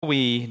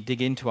We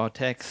dig into our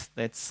text,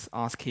 let's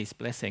ask His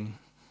blessing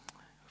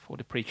for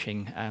the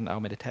preaching and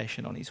our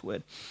meditation on His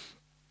word.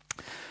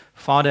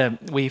 Father,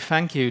 we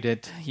thank You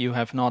that You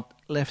have not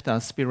left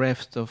us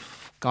bereft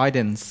of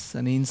guidance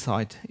and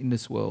insight in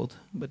this world,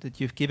 but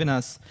that You've given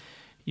us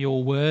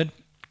Your word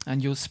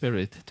and Your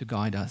Spirit to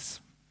guide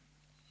us.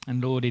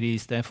 And Lord, it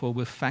is therefore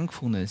with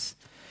thankfulness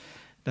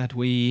that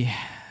we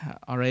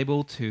are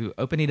able to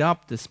open it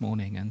up this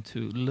morning and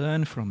to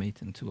learn from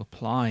it and to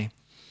apply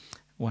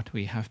what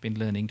we have been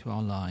learning to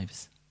our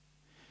lives.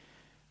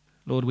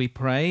 Lord, we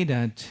pray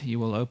that You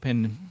will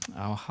open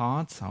our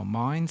hearts, our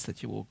minds,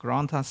 that You will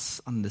grant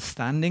us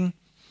understanding,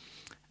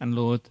 and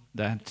Lord,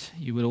 that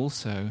You will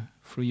also,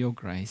 through Your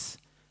grace,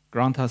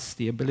 grant us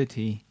the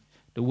ability,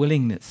 the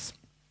willingness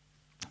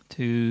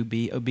to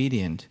be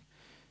obedient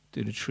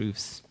to the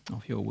truths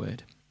of Your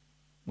word.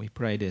 We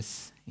pray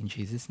this in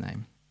Jesus'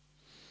 name.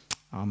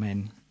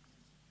 Amen.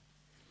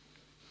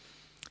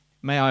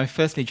 May I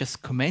firstly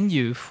just commend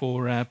you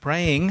for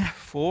praying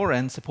for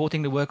and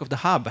supporting the work of the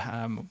Hub.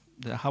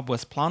 The Hub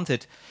was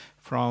planted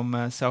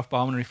from South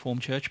Barwon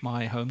Reformed Church,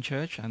 my home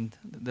church, and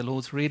the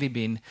Lord's really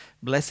been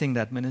blessing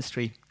that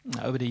ministry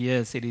over the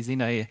years. It is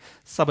in a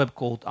suburb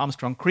called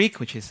Armstrong Creek,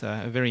 which is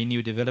a very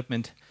new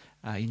development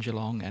in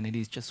Geelong, and it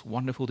is just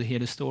wonderful to hear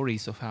the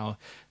stories of how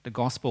the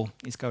gospel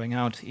is going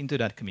out into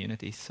that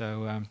community.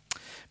 So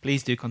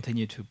please do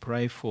continue to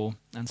pray for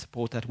and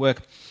support that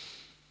work.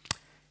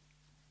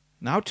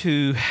 Now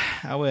to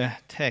our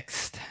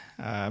text,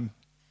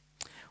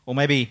 or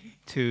maybe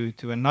to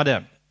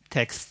another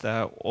text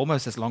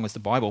almost as long as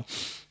the Bible,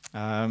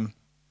 The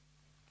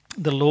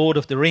Lord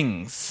of the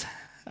Rings.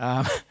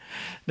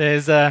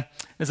 There's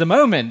a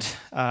moment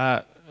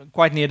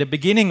quite near the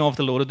beginning of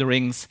The Lord of the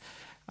Rings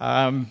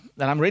that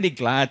I'm really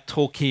glad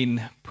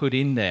Tolkien put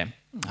in there.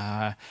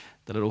 The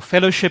little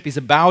fellowship is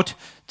about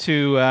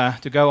to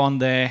go on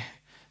their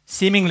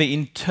seemingly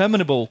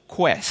interminable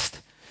quest.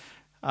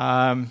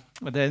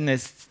 But then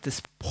there's this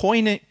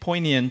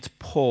poignant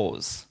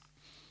pause.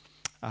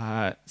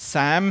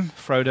 Sam,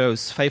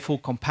 Frodo's faithful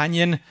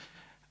companion,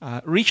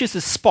 reaches a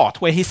spot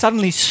where he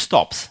suddenly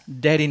stops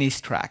dead in his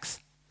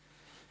tracks.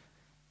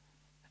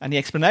 And the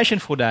explanation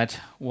for that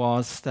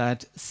was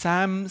that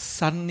Sam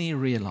suddenly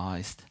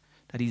realized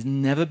that he's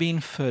never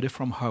been further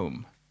from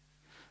home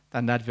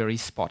than that very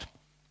spot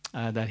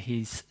that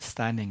he's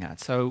standing at.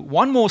 So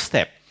one more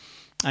step,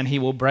 and he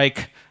will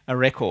break a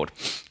record.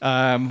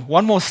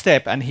 One more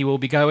step, and he will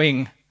be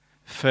going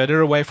further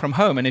away from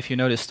home. And if you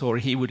know the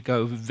story, he would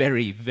go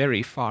very,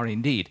 very far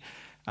indeed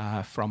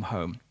from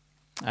home.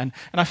 And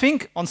I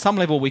think on some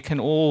level we can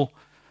all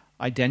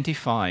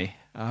identify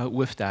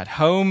with that.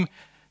 Home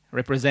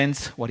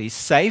represents what is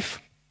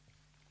safe.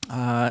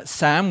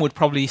 Sam would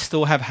probably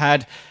still have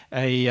had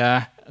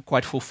a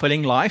quite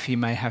fulfilling life. He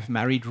may have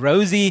married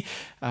Rosie,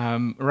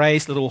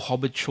 raised little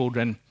hobbit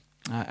children,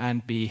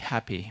 and be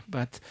happy.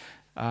 But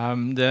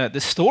the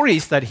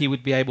stories that he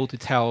would be able to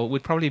tell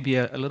would probably be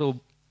a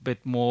little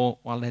bit more,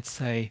 well, let's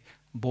say,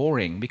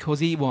 boring,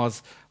 because he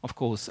was, of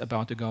course,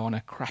 about to go on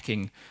a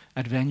cracking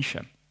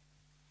adventure.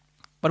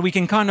 But we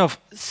can kind of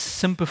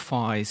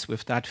sympathize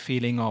with that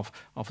feeling of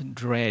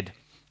dread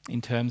in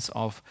terms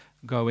of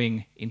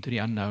going into the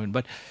unknown.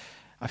 But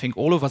I think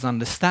all of us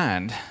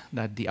understand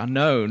that the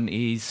unknown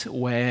is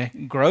where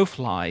growth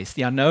lies.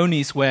 The unknown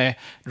is where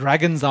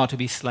dragons are to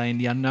be slain.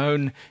 The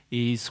unknown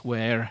is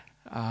where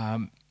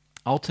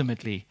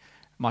ultimately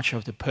much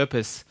of the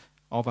purpose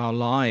of our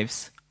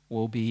lives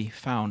will be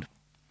found.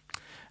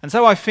 And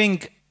so I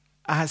think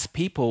as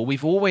people,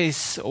 we've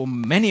always, or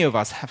many of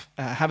us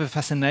have a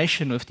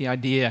fascination with the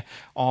idea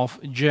of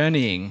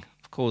journeying.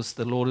 Of course,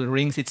 The Lord of the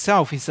Rings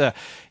itself is a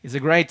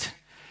great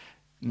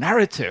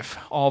narrative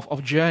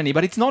of journey,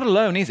 but it's not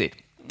alone, is it?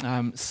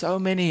 So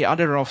many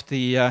other of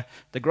the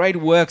great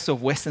works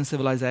of Western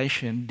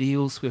civilization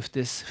deals with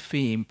this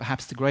theme.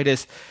 Perhaps the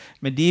greatest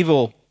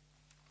medieval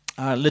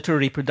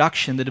literary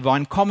production, the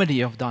Divine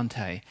Comedy of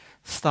Dante,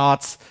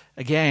 starts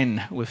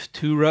again with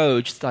two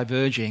roads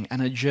diverging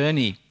and a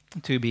journey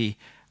to be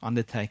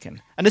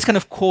undertaken. And this can,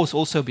 of course,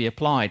 also be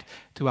applied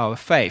to our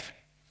faith.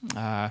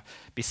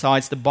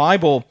 Besides the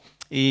Bible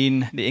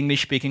in the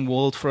English-speaking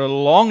world for a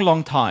long,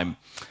 long time,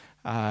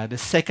 the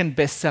second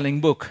best-selling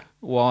book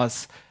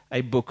was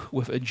a book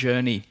with a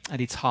journey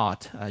at its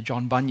heart,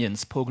 John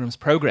Bunyan's Pilgrim's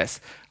Progress,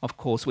 of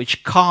course,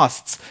 which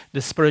casts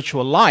the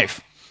spiritual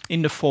life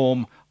in the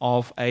form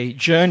of a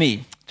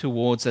journey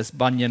towards, as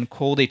Bunyan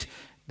called it,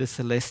 the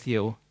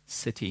celestial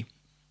city.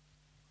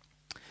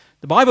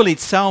 The Bible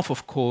itself,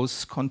 of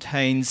course,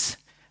 contains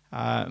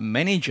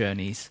many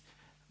journeys,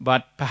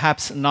 but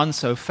perhaps none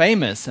so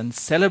famous and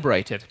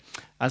celebrated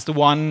as the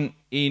one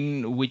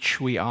in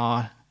which we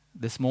are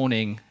this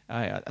morning,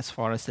 as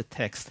far as the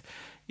text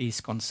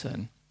is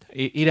concerned.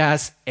 It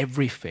has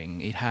everything.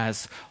 It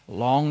has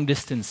long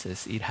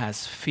distances. It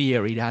has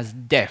fear. It has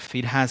death.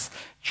 It has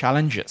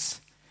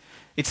challenges.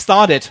 It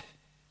started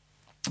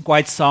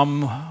quite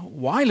some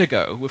while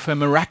ago with a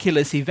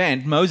miraculous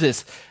event,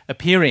 Moses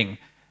appearing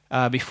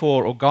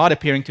before, or God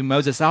appearing to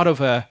Moses out of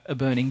a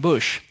burning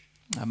bush.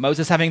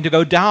 Moses having to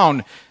go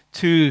down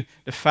to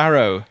the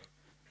Pharaoh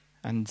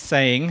and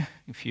saying,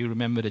 if you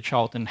remember the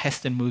Charlton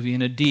Heston movie,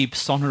 in a deep,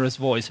 sonorous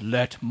voice,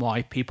 "Let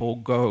my people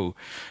go."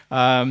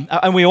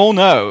 And we all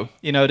know,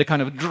 the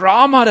kind of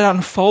drama that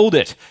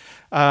unfolded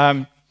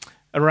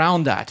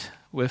around that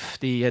with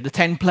the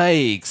 10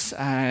 plagues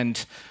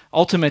and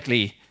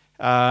ultimately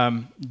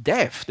the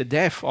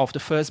death of the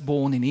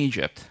firstborn in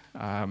Egypt.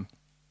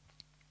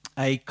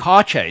 A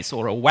car chase,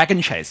 or a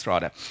wagon chase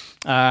rather,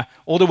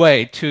 all the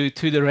way to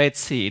the Red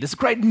Sea. This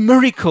great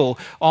miracle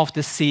of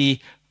the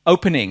sea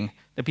opening,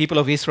 the people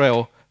of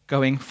Israel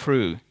going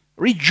through,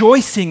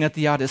 rejoicing at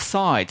the other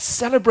side,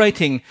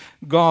 celebrating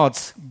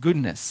God's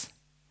goodness,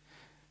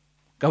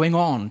 going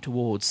on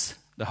towards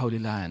the Holy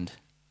Land.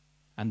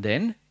 And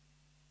then,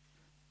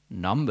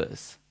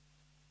 Numbers.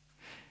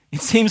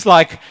 It seems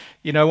like,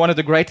 one of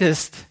the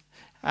greatest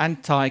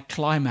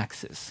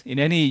anti-climaxes in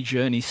any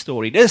journey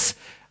story. This,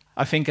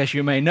 I think, as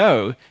you may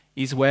know,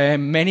 is where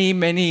many,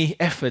 many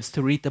efforts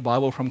to read the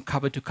Bible from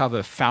cover to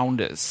cover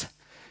founders.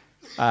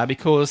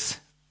 Because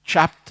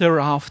chapter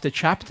after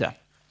chapter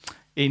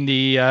in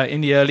the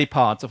early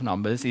parts of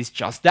Numbers is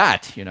just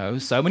that,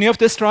 so many of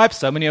this tribe,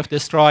 so many of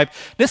this tribe,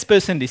 this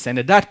person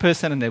descended that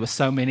person, and there were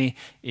so many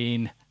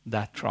in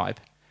that tribe.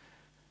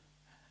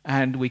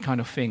 And we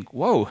kind of think,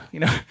 whoa,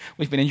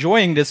 we've been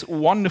enjoying this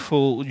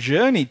wonderful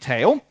journey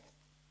tale,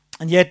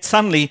 and yet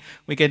suddenly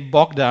we get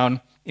bogged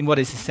down in what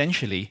is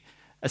essentially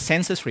a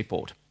census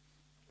report.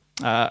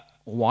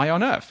 Why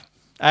on earth?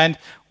 And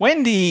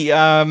when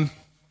the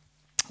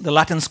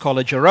Latin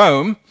scholar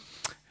Jerome,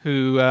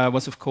 who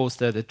was, of course,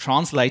 the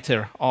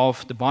translator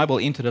of the Bible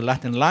into the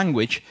Latin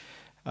language,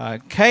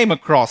 came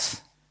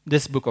across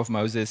this book of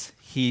Moses,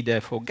 he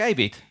therefore gave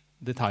it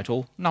the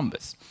title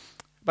Numbers.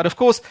 But of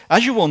course,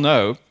 as you will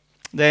know,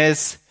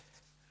 there's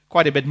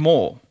quite a bit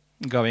more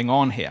going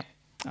on here.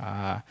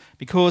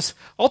 Because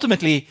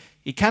ultimately,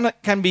 it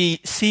can be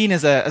seen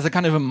as a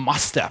kind of a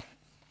muster.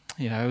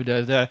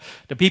 The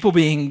people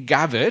being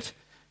gathered.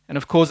 And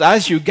of course,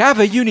 as you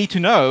gather, you need to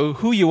know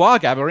who you are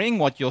gathering,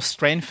 what your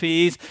strength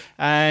is,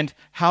 and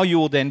how you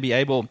will then be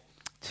able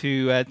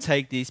to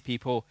take these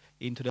people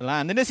into the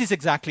land. And this is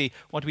exactly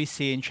what we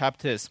see in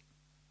chapters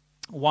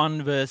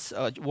 1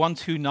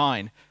 to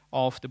 9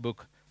 of the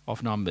book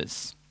of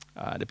Numbers.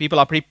 The people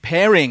are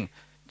preparing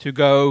to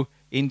go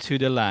into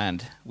the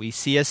land. We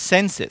see a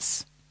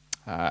census.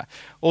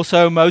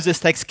 Also, Moses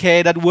takes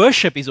care that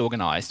worship is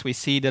organized. We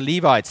see the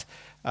Levites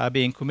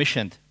being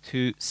commissioned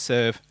to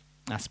serve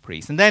as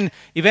priests. And then,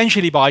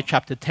 eventually, by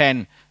chapter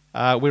 10,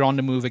 we're on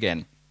the move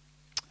again.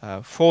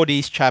 For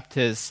these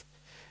chapters,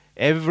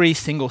 every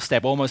single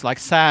step, almost like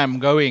Sam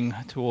going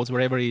towards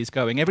wherever he is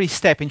going, every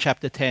step in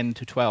chapter 10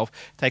 to 12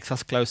 takes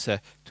us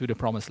closer to the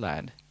promised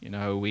land.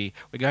 We're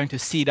going to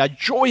see that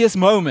joyous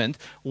moment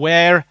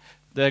where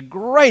the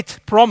great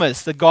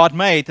promise that God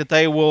made that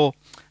they will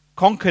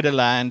conquer the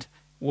land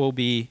will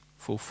be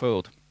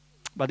fulfilled.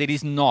 But it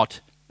is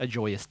not a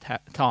joyous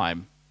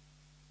time.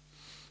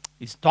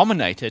 It's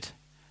dominated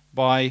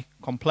by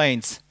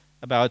complaints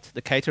about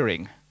the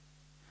catering.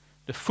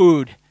 The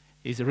food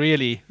is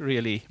really,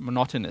 really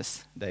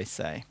monotonous, they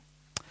say.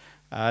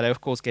 They,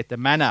 of course, get the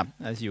manna,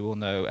 as you all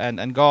know,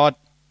 and God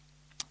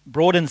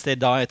broadens their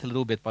diet a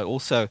little bit by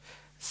also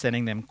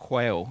sending them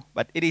quail.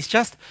 But it is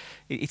just,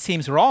 it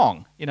seems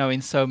wrong,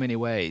 in so many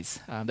ways.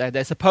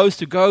 They're supposed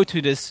to go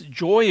to this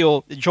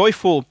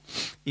joyful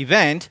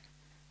event,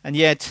 and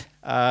yet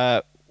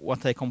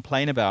what they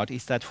complain about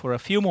is that for a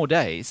few more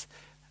days,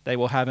 they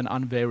will have an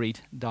unvaried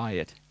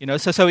diet.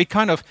 So it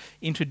kind of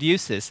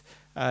introduces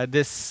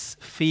this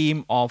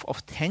theme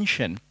of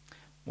tension,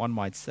 one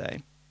might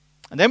say.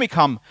 And then we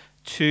come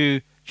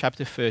to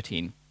chapter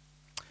 13.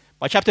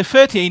 By chapter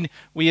 13,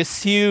 we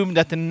assume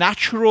that the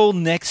natural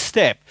next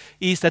step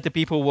is that the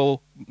people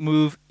will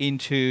move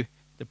into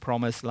the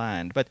promised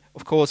land. But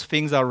of course,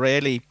 things are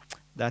rarely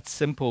that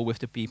simple with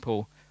the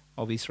people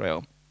of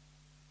Israel.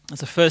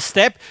 As a first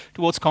step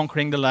towards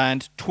conquering the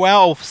land,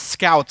 12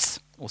 scouts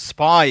or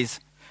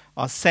spies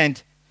are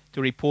sent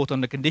to report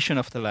on the condition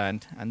of the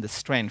land and the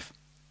strength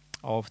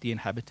of the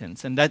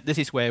inhabitants. And this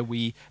is where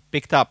we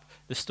picked up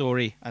the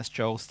story as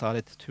Joel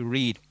started to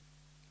read.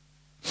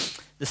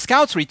 The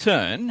scouts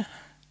return,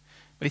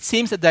 but it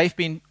seems that they've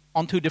been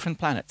on 2 different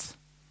planets.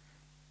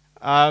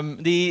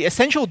 The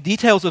essential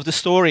details of the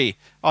story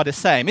are the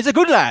same. It's a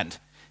good land.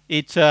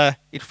 It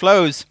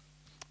flows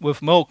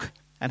with milk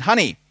and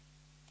honey.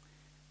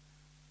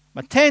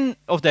 But 10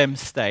 of them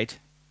state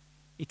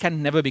it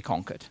can never be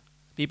conquered.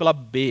 People are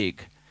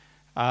big,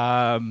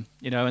 and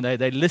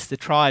they list the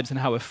tribes and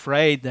how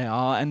afraid they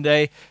are, and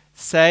they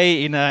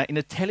say in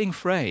a telling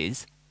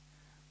phrase,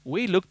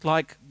 we looked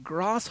like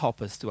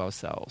grasshoppers to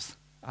ourselves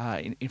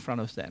in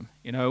front of them.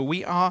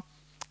 We are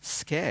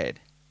scared.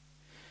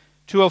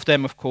 2 of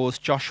them, of course,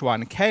 Joshua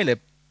and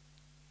Caleb,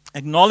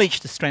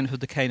 acknowledge the strength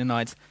of the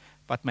Canaanites,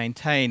 but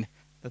maintain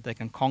that they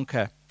can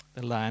conquer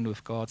the land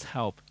with God's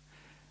help.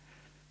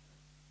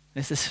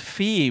 There's this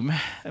theme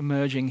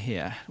emerging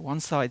here. One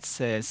side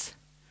says,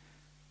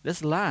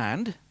 this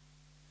land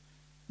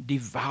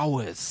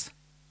devours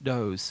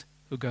those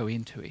who go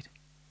into it.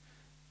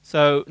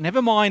 So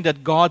never mind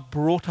that God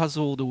brought us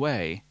all the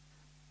way.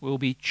 We'll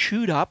be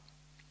chewed up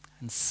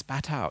and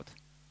spat out.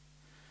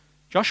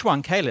 Joshua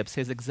and Caleb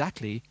says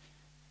exactly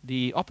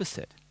the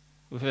opposite.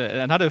 With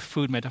another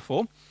food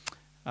metaphor,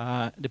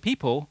 the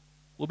people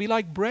will be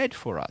like bread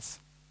for us.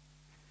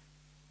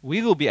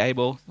 We will be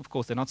able, of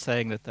course they're not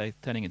saying that they're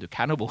turning into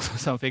cannibals or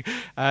something,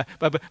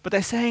 but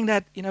they're saying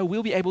that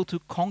we'll be able to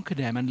conquer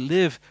them and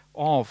live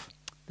off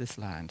this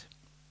land.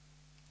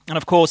 And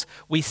of course,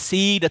 we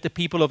see that the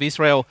people of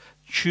Israel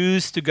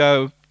choose to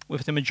go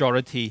with the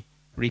majority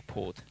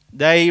report.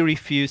 They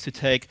refuse to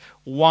take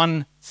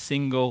one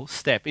single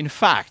step. In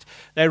fact,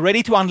 they're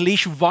ready to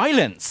unleash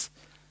violence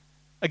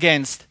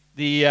against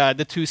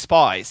the two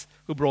spies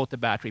who brought the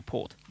bad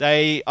report.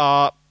 They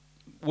are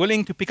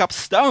willing to pick up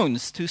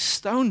stones to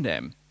stone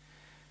them.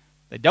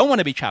 They don't want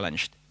to be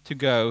challenged to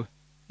go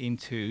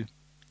into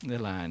the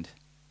land.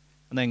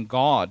 And then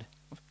God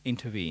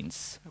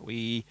intervenes.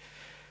 We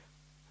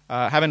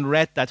haven't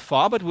read that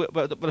far, but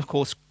of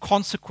course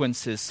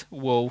consequences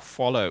will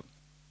follow.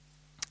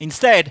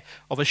 Instead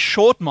of a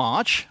short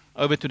march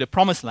over to the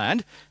promised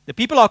land, the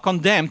people are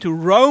condemned to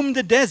roam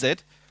the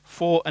desert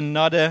for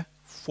another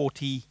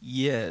 40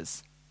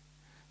 years.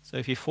 So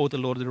if you thought the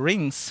Lord of the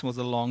Rings was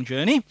a long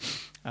journey,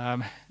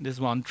 this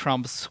one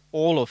trumps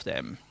all of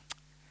them.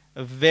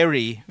 A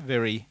very,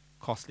 very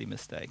costly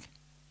mistake.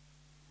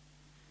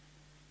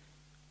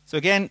 So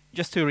again,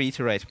 just to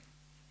reiterate,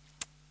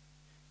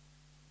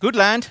 good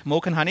land,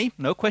 milk and honey,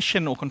 no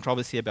question or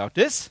controversy about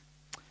this.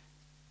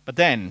 But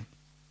then,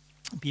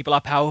 people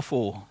are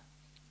powerful.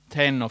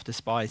 10 of the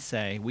spies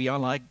say, we are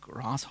like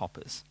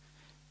grasshoppers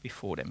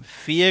before them.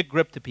 Fear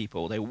gripped the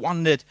people. They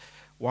wondered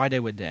why they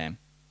were there.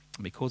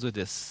 And because of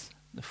this,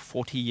 the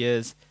 40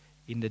 years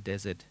in the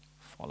desert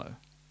follow.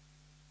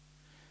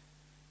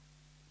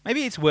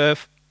 Maybe it's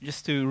worth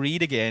just to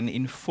read again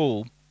in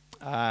full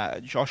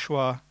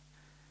Joshua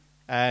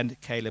and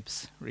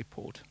Caleb's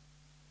report.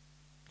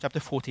 Chapter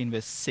 14,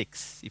 verse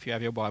 6, if you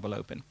have your Bible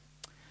open.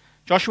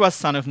 Joshua,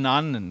 son of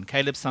Nun, and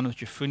Caleb, son of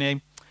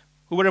Jephunneh,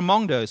 who were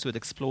among those who had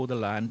explored the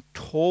land,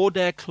 tore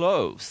their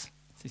clothes.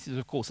 This is,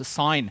 of course, a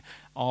sign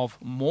of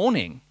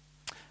mourning.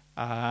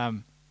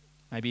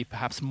 Maybe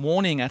perhaps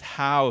mourning at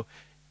how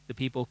the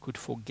people could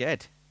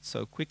forget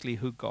so quickly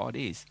who God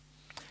is.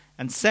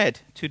 And said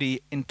to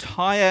the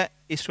entire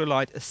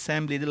Israelite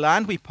assembly, the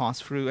land we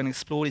passed through and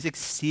explored is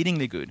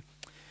exceedingly good.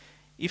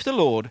 If the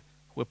Lord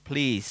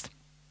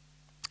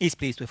is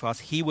pleased with us,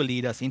 he will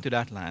lead us into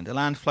that land, a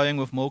land flowing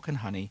with milk and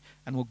honey,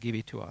 and will give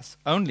it to us.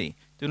 Only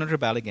do not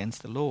rebel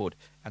against the Lord,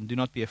 and do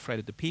not be afraid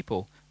of the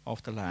people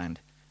of the land,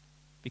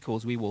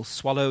 because we will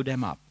swallow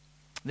them up.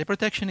 Their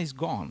protection is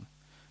gone,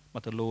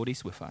 but the Lord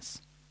is with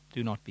us.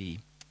 Do not be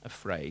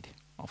afraid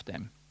of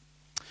them.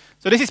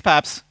 So this is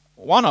perhaps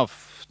one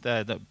of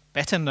the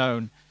better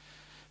known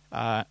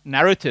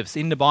narratives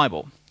in the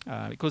Bible,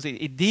 because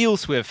it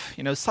deals with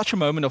such a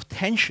moment of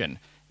tension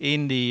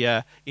in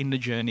the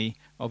journey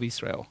of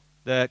Israel.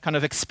 The kind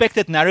of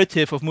expected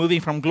narrative of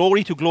moving from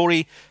glory to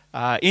glory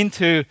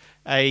into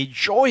a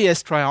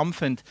joyous,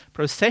 triumphant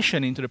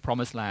procession into the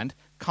promised land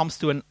comes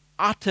to an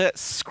utter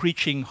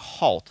screeching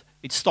halt.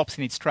 It stops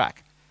in its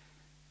track.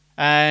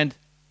 And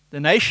the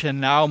nation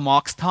now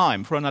marks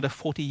time for another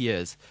 40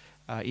 years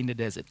in the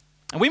desert.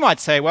 And we might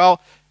say,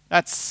 well,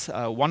 that's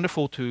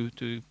wonderful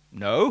to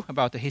know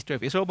about the history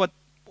of Israel, but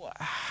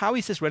how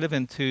is this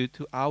relevant to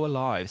our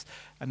lives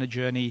and the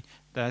journey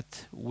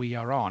that we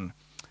are on?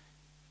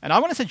 And I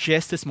want to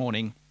suggest this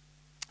morning,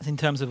 in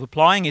terms of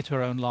applying it to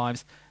our own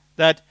lives,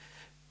 that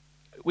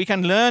we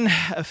can learn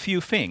a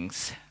few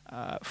things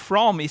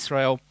from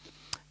Israel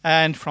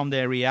and from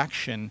their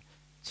reaction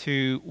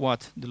to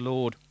what the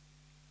Lord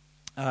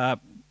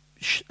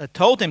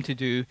told them to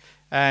do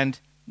and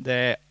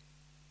their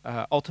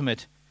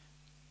ultimate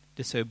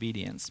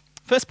disobedience.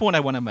 First point I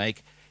want to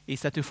make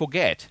is that to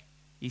forget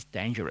is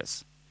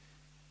dangerous.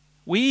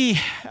 We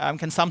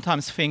can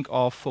sometimes think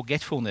of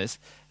forgetfulness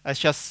as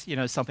just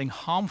something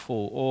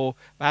harmful or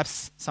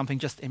perhaps something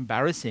just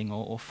embarrassing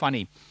or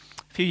funny.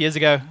 A few years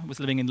ago, I was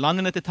living in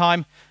London at the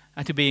time. I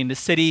had to be in the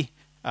city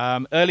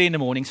early in the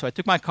morning, so I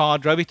took my car,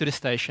 drove it to the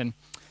station,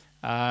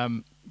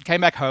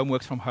 came back home,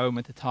 worked from home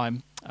at the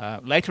time.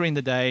 Later in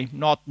the day,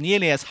 not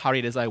nearly as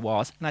hurried as I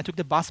was, and I took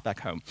the bus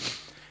back home.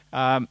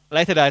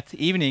 Later that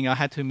evening, I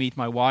had to meet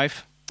my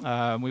wife.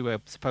 We were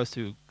supposed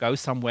to go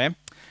somewhere,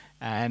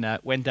 and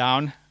went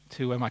down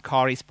to where my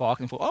car is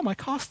parked and thought, oh, my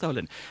car's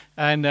stolen.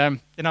 And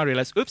then I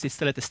realized, oops, it's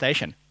still at the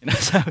station.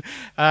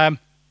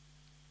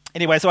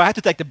 Anyway, so I had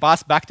to take the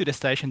bus back to the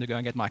station to go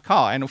and get my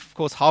car. And of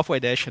course, halfway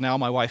there, Chanel,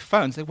 my wife,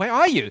 phones, said, where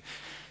are you? And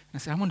I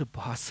said, I'm on the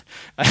bus.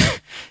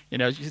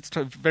 Just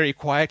very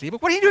quietly,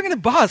 but what are you doing in the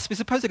bus? We're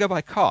supposed to go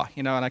by car,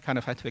 and I kind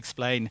of had to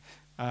explain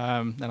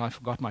that I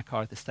forgot my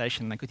car at the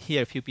station. And I could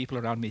hear a few people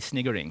around me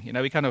sniggering.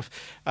 We kind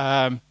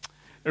of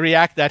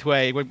react that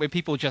way when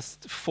people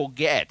just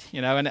forget,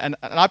 and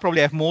I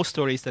probably have more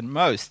stories than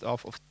most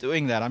of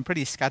doing that. I'm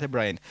pretty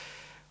scatterbrained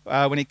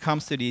when it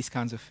comes to these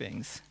kinds of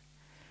things.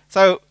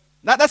 So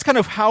That's kind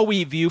of how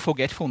we view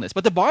forgetfulness.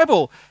 But the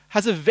Bible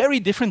has a very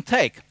different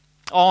take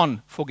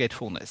on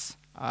forgetfulness.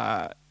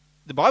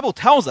 The Bible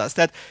tells us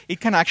that it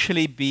can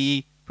actually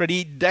be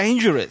pretty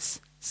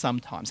dangerous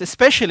sometimes,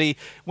 especially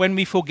when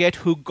we forget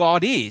who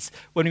God is,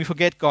 when we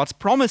forget God's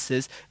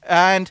promises,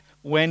 and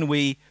when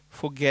we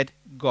forget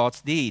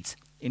God's deeds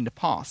in the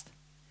past.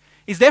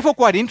 It's therefore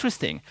quite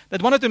interesting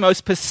that one of the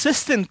most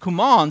persistent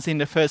commands in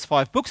the first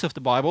 5 books of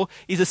the Bible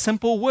is a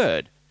simple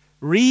word: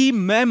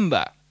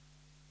 remember.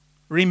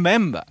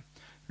 Remember.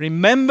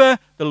 Remember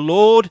the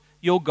Lord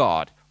your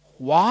God.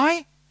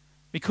 Why?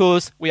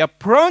 Because we are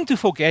prone to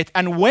forget,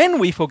 and when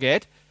we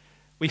forget,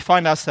 we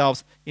find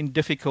ourselves in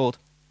difficult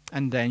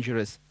and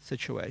dangerous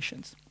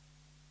situations.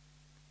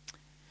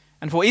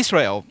 And for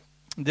Israel,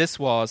 this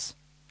was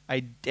a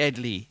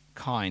deadly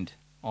kind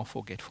of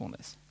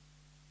forgetfulness.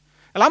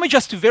 Allow me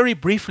just to very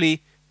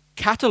briefly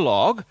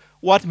catalogue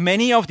what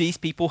many of these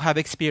people have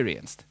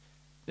experienced.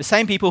 The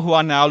same people who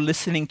are now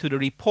listening to the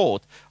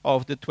report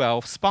of the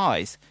 12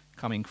 spies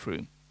coming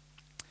through.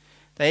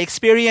 They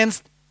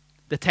experienced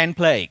the 10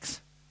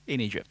 plagues in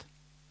Egypt,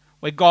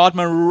 where God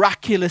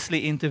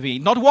miraculously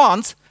intervened, not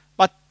once,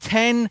 but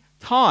 10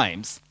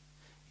 times,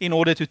 in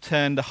order to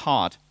turn the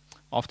heart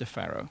of the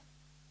Pharaoh.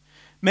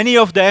 Many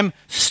of them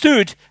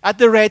stood at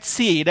the Red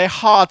Sea, their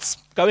hearts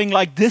going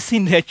like this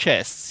in their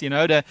chests.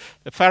 The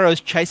Pharaoh's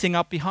chasing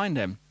up behind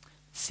them.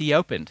 Sea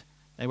opened.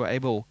 They were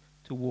able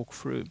to walk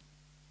through.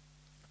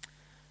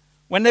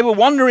 When they were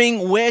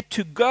wondering where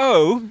to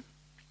go,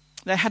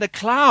 they had a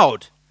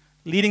cloud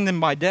leading them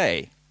by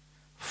day,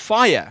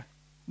 fire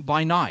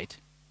by night.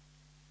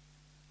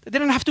 They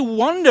didn't have to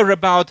wonder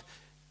about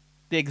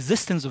the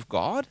existence of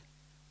God,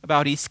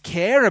 about His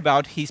care,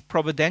 about His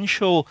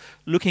providential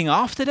looking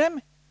after them.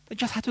 They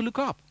just had to look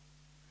up.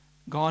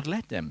 God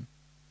led them.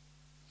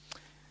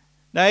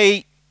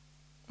 They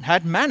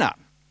had manna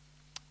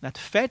that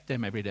fed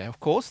them every day. Of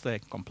course, they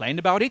complained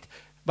about it,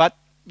 but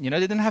they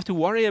didn't have to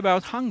worry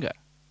about hunger.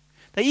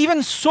 They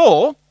even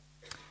saw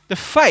the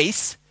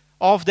face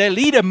of their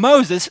leader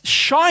Moses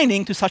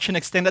shining to such an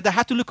extent that they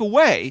had to look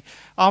away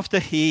after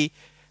he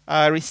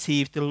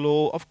received the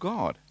law of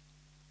God.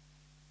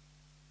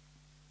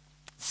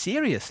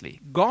 Seriously,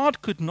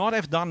 God could not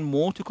have done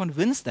more to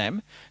convince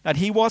them that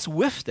He was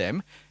with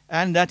them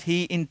and that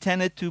He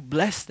intended to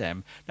bless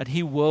them, that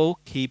He will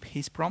keep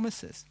His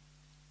promises.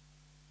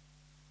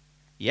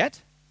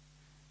 Yet,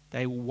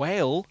 they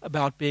wail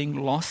about being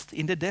lost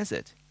in the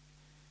desert.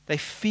 They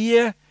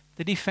fear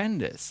the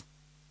defenders.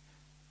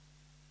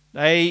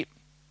 They,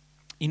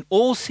 in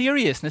all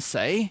seriousness,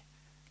 say,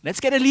 let's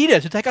get a leader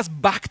to take us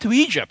back to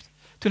Egypt,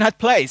 to that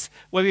place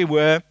where we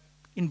were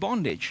in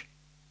bondage.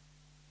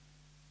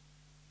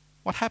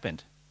 What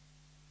happened?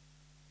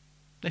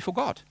 They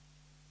forgot.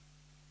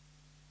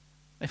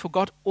 They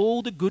forgot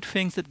all the good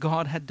things that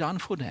God had done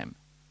for them.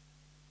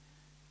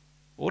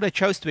 Or they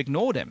chose to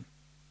ignore them.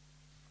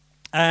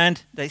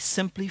 And they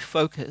simply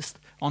focused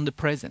on the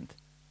present,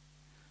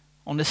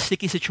 on the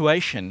sticky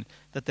situation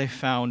that they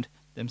found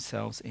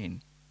themselves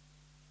in.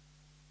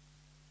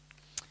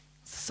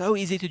 It's so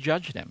easy to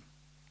judge them.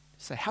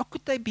 Say, how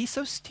could they be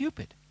so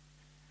stupid?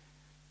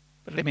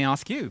 But let me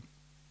ask you,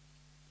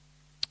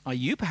 are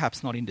you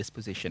perhaps not in this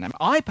position? Am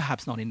I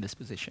perhaps not in this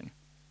position?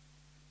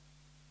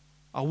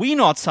 Are we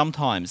not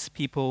sometimes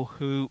people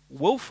who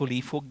willfully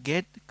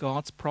forget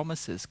God's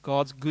promises,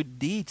 God's good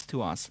deeds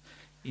to us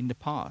in the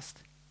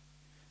past?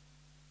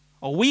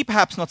 Are we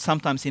perhaps not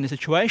sometimes in a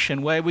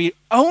situation where we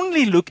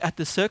only look at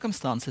the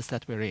circumstances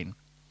that we're in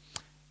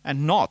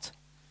and not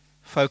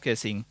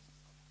focusing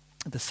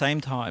at the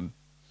same time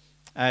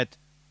at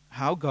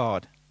how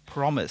God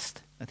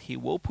promised that He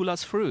will pull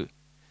us through?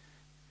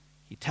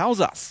 He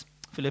tells us,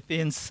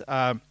 Philippians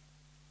 1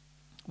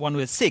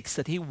 verse 6,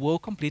 that He will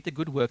complete the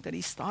good work that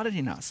He started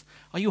in us.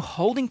 Are you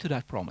holding to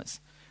that promise?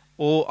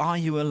 Or are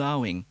you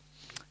allowing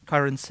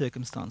current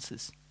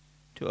circumstances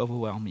to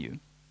overwhelm you?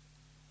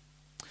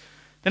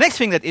 The next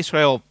thing that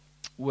Israel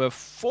were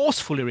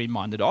forcefully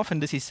reminded of,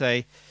 and this is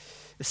a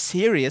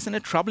serious and a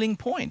troubling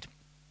point,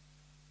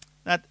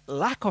 that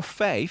lack of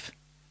faith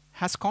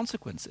has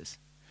consequences.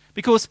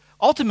 Because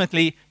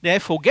ultimately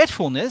their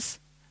forgetfulness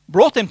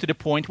brought them to the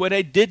point where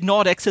they did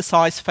not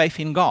exercise faith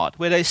in God,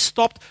 where they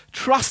stopped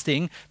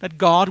trusting that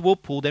God will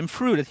pull them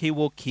through, that He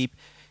will keep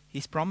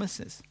His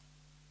promises.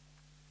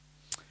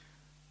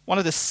 One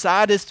of the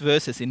saddest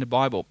verses in the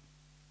Bible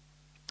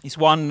is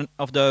one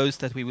of those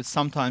that we would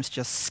sometimes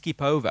just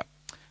skip over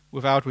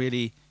without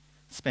really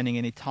spending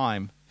any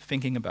time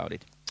thinking about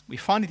it. We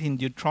find it in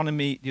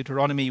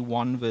Deuteronomy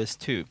 1 verse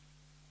 2.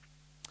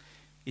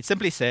 It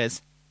simply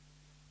says,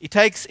 it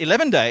takes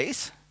 11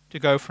 days to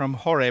go from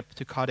Horeb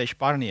to Kadesh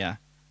Barnea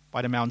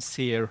by the Mount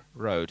Seir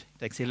road. It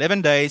takes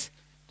 11 days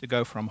to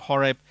go from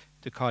Horeb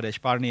to Kadesh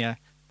Barnea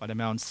by the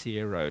Mount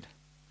Seir road.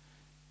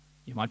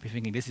 You might be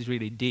thinking, this is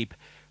really deep.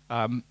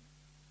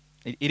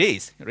 It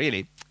is,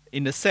 really,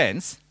 in the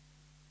sense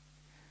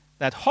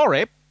that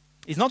Horeb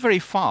is not very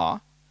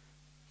far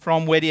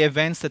from where the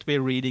events that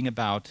we're reading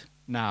about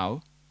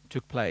now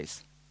took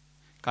place.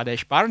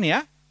 Kadesh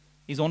Barnea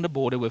is on the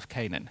border with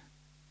Canaan.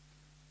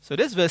 So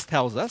this verse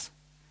tells us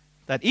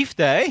that if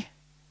they,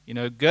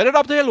 girded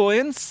up their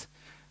loins,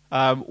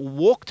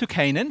 walked to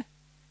Canaan,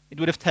 it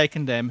would have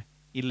taken them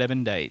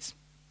 11 days.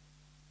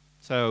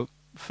 So,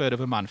 a third of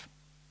a month.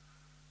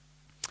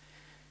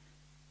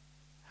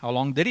 How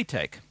long did it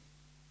take?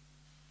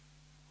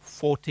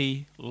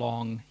 40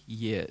 long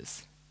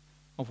years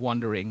of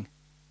wandering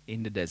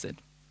in the desert.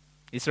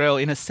 Israel,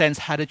 in a sense,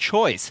 had a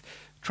choice.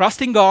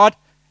 Trusting God,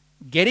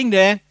 getting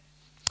there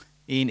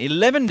in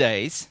 11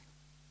 days,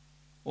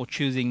 or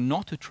choosing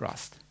not to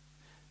trust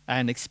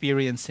and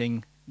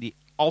experiencing the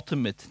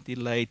ultimate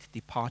delayed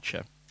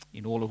departure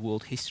in all of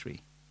world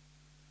history.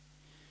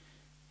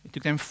 It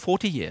took them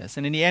 40 years,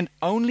 and in the end,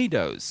 only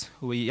those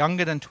who were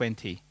younger than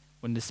 20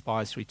 when the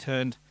spies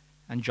returned,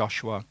 and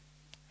Joshua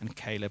and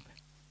Caleb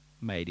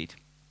made it.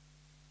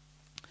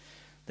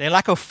 Their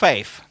lack of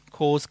faith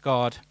caused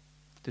God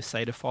to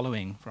say the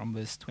following from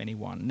verse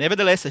 21.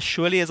 Nevertheless, as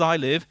surely as I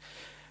live,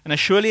 and as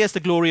surely as the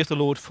glory of the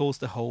Lord fills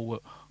the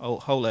whole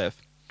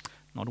earth,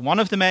 not one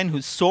of the men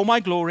who saw my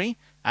glory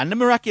and the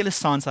miraculous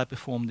signs I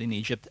performed in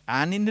Egypt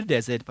and in the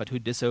desert, but who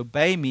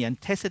disobeyed me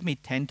and tested me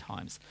 10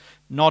 times,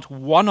 not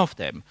one of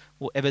them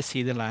will ever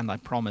see the land I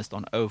promised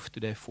on oath to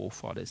their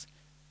forefathers.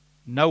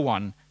 No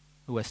one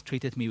who has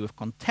treated me with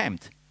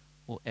contempt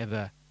will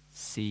ever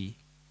see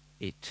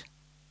it.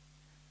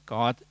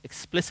 God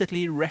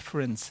explicitly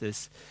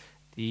references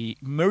the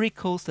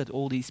miracles that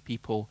all these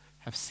people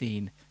have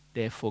seen,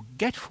 their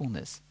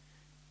forgetfulness,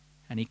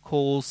 and he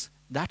calls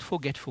that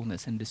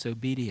forgetfulness and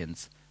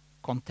disobedience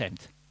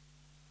contempt.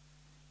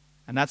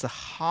 And that's a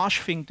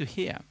harsh thing to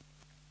hear.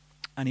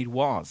 And it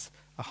was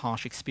a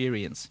harsh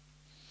experience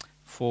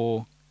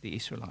for the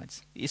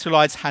Israelites. The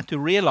Israelites had to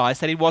realize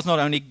that it was not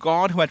only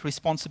God who had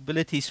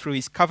responsibilities through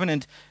his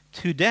covenant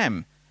to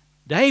them.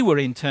 They were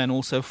in turn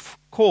also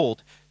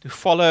called to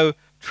follow,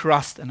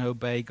 trust, and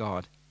obey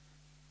God.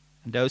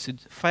 And those who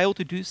failed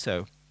to do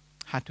so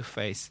had to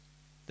face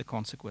the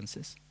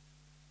consequences.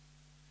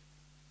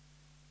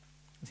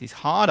 This is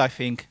hard, I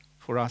think,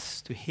 for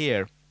us to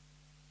hear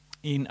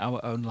in our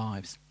own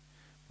lives.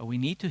 But we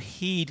need to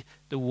heed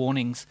the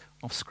warnings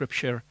of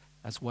Scripture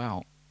as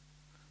well.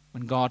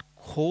 When God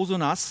calls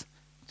on us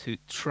to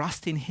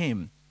trust in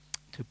him,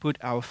 to put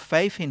our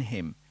faith in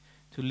him,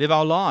 to live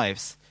our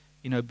lives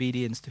in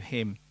obedience to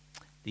him,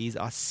 these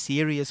are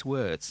serious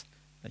words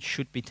that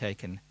should be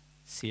taken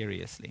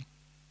seriously.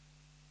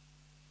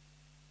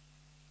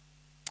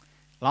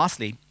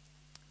 Lastly,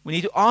 we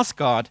need to ask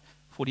God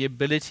for the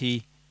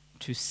ability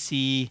to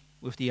see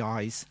with the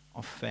eyes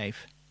of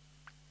faith.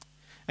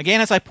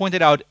 Again, as I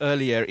pointed out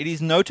earlier, it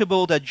is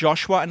notable that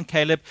Joshua and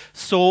Caleb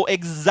saw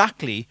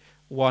exactly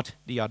what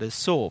the others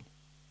saw,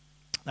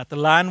 that the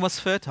land was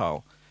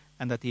fertile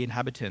and that the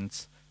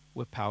inhabitants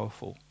were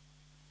powerful.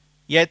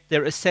 Yet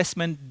their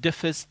assessment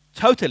differs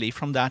totally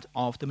from that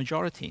of the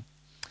majority.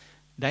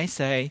 They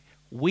say,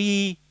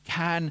 we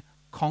can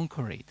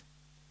conquer it.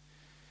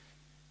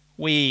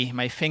 We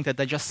may think that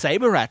they're just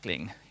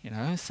saber-rattling,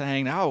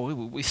 saying, oh,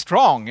 we're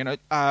strong,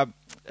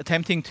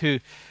 attempting to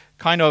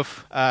kind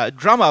of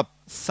drum up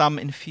some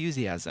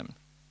enthusiasm.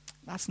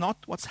 That's not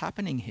what's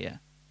happening here.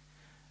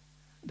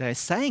 They're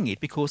saying it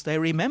because they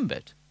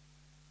remembered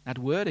that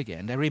word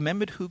again. They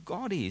remembered who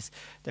God is.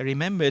 They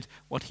remembered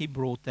what he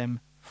brought them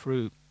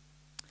through.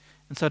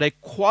 And so they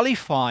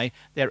qualify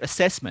their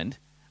assessment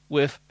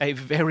with a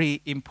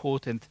very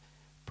important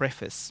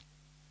preface.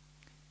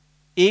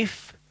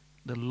 If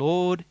the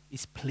Lord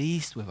is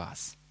pleased with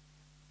us,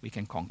 we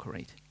can conquer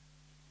it.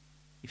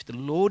 If the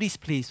Lord is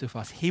pleased with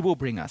us, he will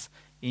bring us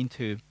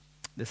into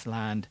this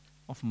land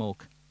of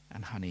milk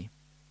and honey.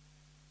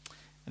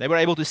 They were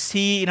able to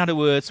see, in other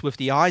words, with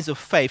the eyes of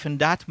faith, and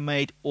that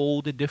made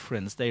all the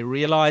difference. They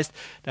realized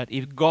that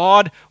if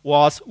God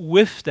was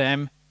with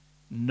them,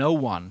 no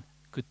one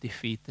could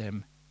defeat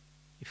them.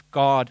 If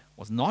God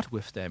was not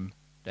with them,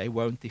 they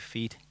won't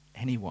defeat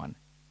anyone.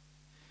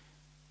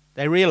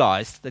 They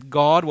realized that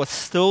God was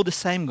still the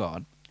same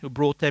God who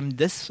brought them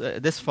this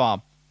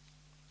far,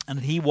 and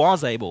he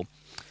was able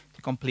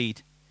to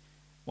complete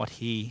what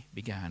he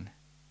began.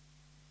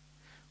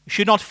 We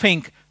should not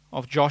think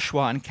of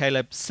Joshua and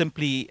Caleb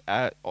simply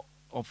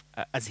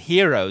as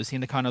heroes in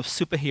the kind of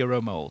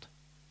superhero mold.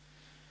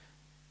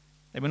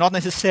 They were not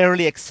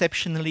necessarily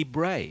exceptionally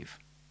brave,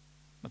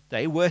 but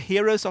they were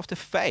heroes of the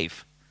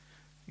faith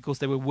because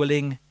they were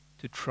willing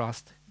to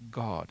trust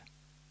God.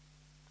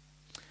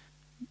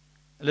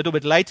 A little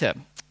bit later,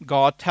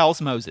 God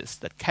tells Moses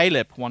that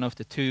Caleb, one of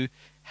the two,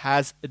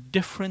 has a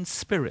different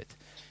spirit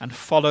and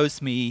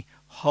follows me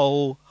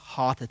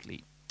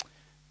wholeheartedly.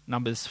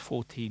 Numbers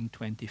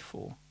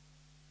 14:24.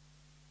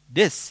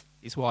 This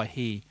is why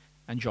he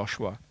and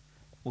Joshua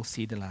will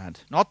see the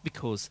land. Not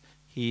because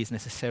he is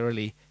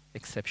necessarily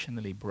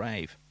exceptionally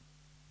brave,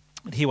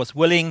 but he was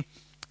willing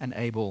and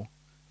able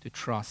to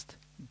trust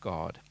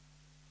God.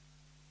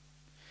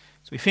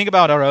 So we think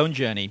about our own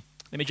journey.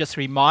 Let me just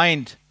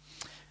remind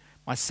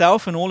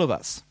myself and all of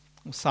us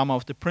of some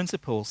of the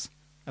principles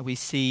that we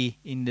see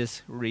in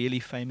this really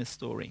famous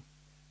story.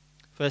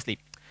 Firstly,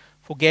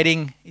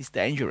 forgetting is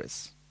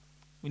dangerous.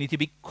 We need to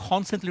be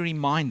constantly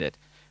reminded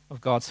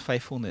of God's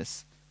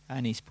faithfulness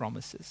and his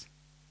promises.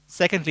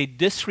 Secondly,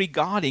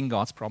 disregarding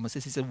God's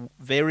promises is a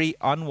very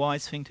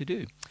unwise thing to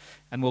do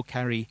and will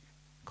carry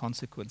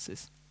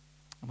consequences.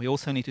 And we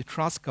also need to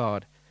trust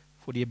God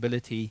for the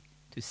ability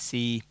to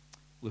see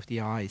with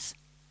the eyes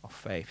of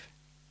faith.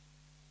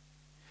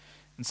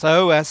 And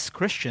so, as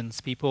Christians,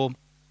 people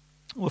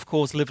who, of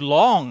course, live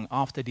long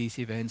after these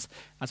events,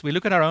 as we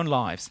look at our own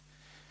lives,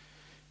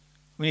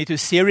 we need to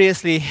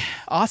seriously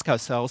ask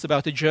ourselves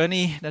about the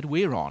journey that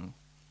we're on,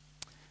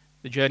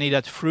 the journey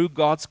that through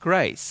God's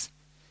grace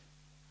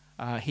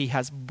he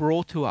has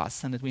brought to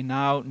us and that we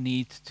now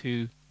need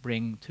to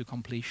bring to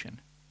completion.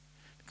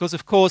 Because,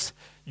 of course,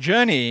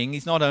 journeying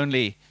is not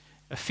only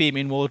a theme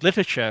in world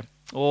literature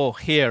or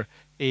here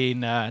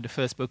in the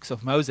first books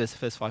of Moses, the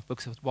first 5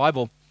 books of the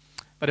Bible,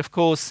 but, of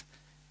course,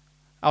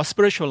 our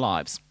spiritual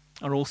lives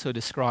are also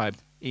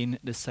described in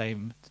the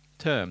same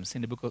terms.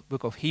 In the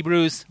book of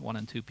Hebrews, 1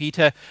 and 2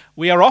 Peter,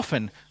 we are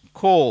often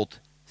called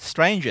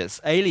strangers,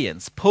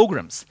 aliens,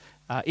 pilgrims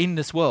in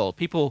this world,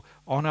 people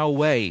on our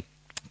way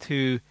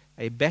to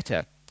a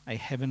better, a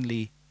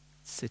heavenly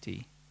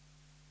city.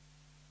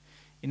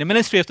 In the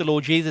ministry of the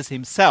Lord Jesus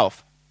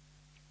himself,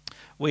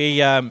 we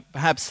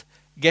perhaps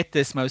get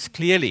this most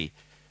clearly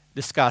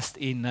discussed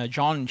in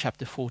John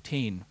chapter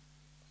 14,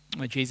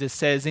 where Jesus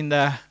says, in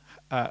the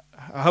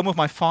home of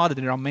my Father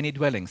there are many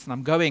dwellings, and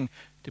I'm going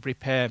to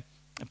prepare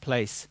a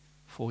place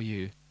for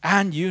you.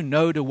 And you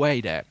know the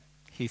way there,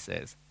 he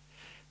says.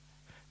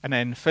 And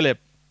then Philip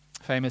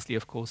famously,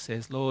 of course,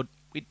 says, Lord,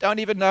 we don't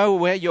even know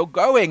where you're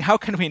going. How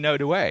can we know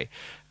the way?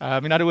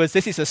 In other words,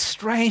 this is a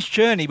strange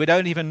journey. We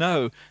don't even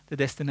know the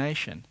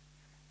destination.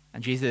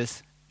 And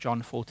Jesus,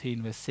 John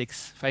 14, verse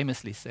 6,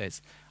 famously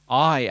says,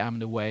 I am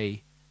the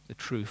way, the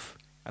truth,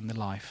 and the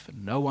life.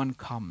 And no one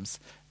comes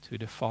to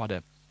the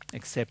Father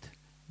except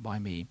by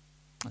me.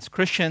 As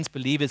Christians,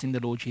 believers in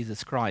the Lord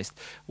Jesus Christ,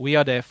 we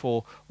are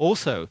therefore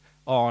also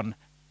on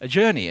a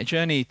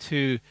journey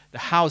to the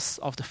house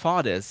of the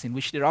fathers, in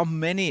which there are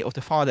many of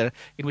the Father,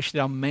 in which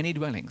there are many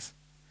dwellings.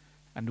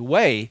 And the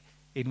way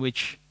in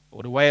which,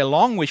 or the way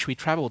along which we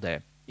travel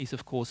there, is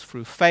of course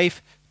through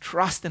faith,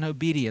 trust and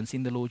obedience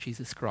in the Lord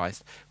Jesus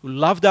Christ, who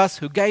loved us,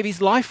 who gave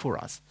his life for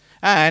us,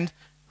 and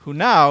who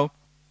now,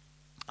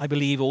 I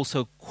believe,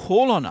 also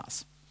call on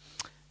us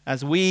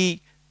as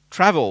we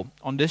travel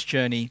on this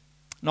journey,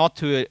 not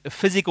to a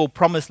physical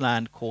promised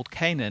land called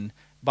Canaan,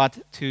 but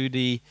to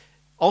the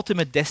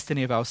ultimate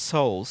destiny of our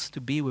souls,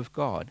 to be with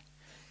God.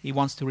 He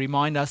wants to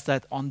remind us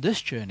that on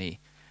this journey,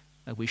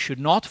 that we should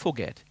not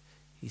forget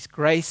his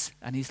grace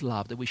and his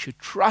love, that we should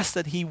trust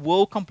that he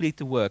will complete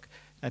the work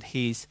that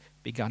he's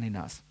begun in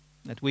us,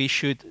 that we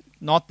should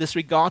not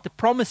disregard the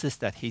promises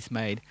that he's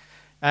made,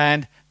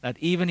 and that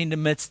even in the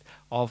midst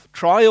of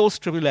trials,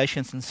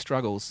 tribulations, and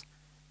struggles,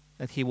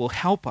 that he will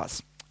help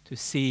us to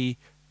see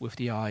with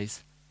the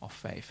eyes of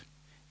faith.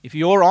 If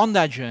you're on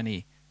that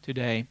journey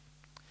today,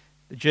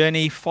 the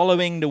journey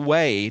following the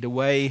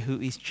way who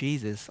is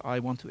Jesus, I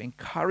want to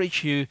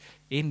encourage you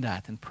in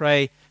that and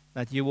pray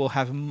that you will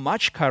have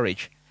much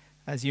courage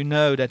as you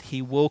know that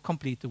he will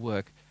complete the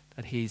work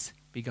that he's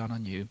begun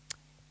on you.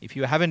 If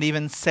you haven't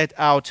even set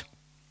out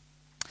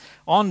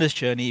on this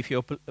journey, if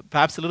you're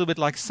perhaps a little bit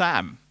like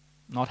Sam,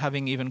 not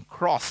having even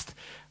crossed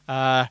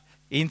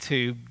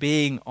into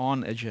being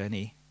on a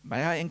journey,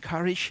 may I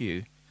encourage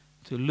you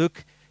to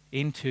look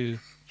into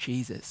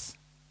Jesus,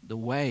 the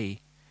way,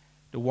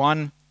 the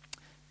one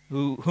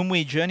whom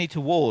we journey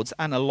towards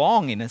and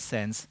along in a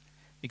sense,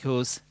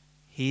 because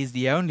he is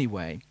the only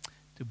way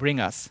to bring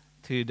us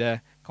to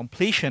the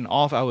completion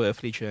of our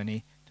earthly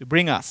journey, to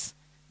bring us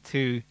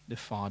to the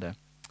Father.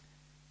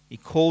 He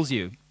calls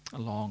you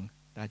along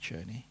that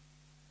journey.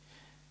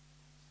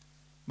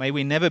 May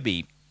we never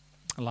be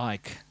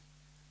like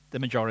the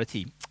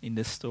majority in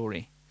this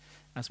story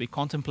as we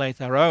contemplate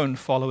our own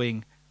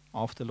following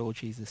of the Lord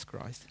Jesus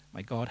Christ.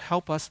 May God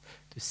help us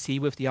to see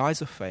with the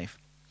eyes of faith,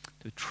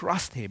 to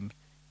trust him,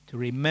 to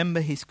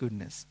remember his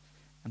goodness,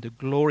 and to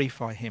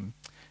glorify him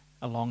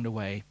along the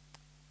way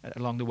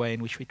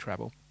in which we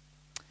travel.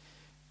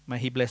 May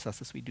he bless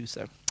us as we do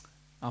so.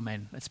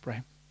 Amen. Let's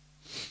pray.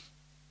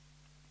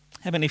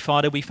 Heavenly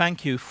Father, we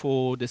thank you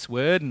for this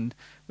word, and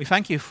we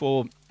thank you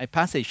for a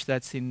passage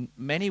that's in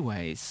many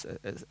ways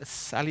a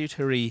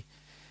salutary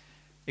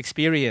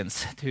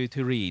experience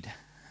to read,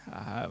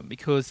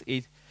 because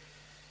it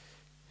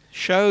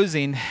shows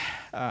in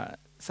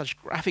such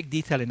graphic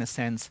detail, in a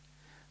sense,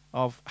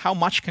 of how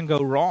much can go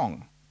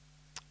wrong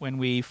when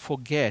we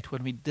forget,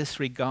 when we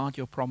disregard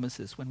your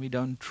promises, when we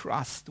don't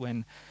trust,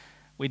 when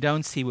we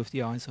don't see with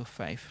the eyes of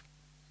faith.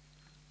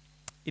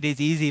 It is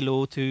easy,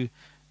 Lord, to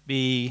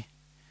be,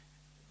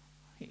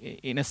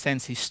 in a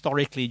sense,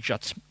 historically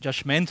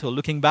judgmental,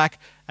 looking back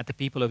at the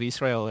people of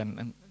Israel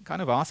and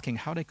kind of asking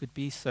how they could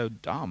be so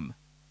dumb.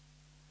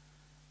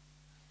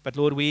 But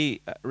Lord,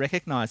 we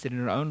recognize that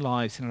in our own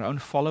lives, in our own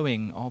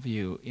following of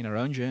you, in our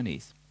own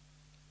journeys,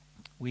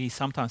 we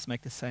sometimes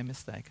make the same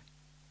mistake.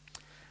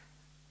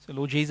 So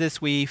Lord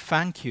Jesus, we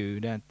thank you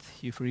that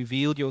you've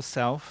revealed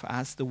yourself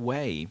as the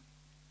way,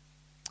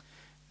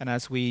 And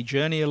as we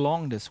journey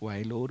along this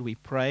way, Lord, we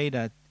pray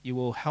that you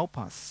will help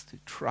us to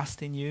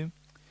trust in you,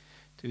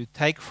 to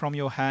take from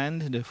your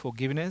hand the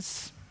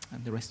forgiveness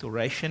and the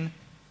restoration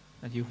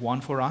that you've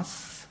won for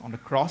us on the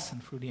cross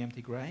and through the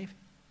empty grave,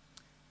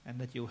 and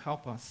that you'll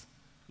help us,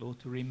 Lord,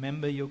 to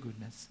remember your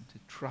goodness and to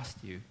trust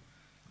you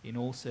in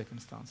all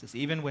circumstances,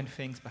 even when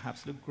things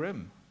perhaps look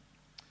grim,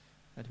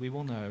 that we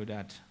will know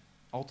that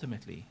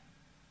ultimately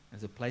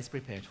there's a place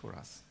prepared for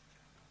us.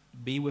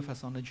 Be with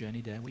us on the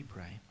journey there, we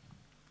pray.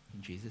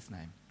 In Jesus'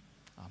 name,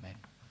 amen.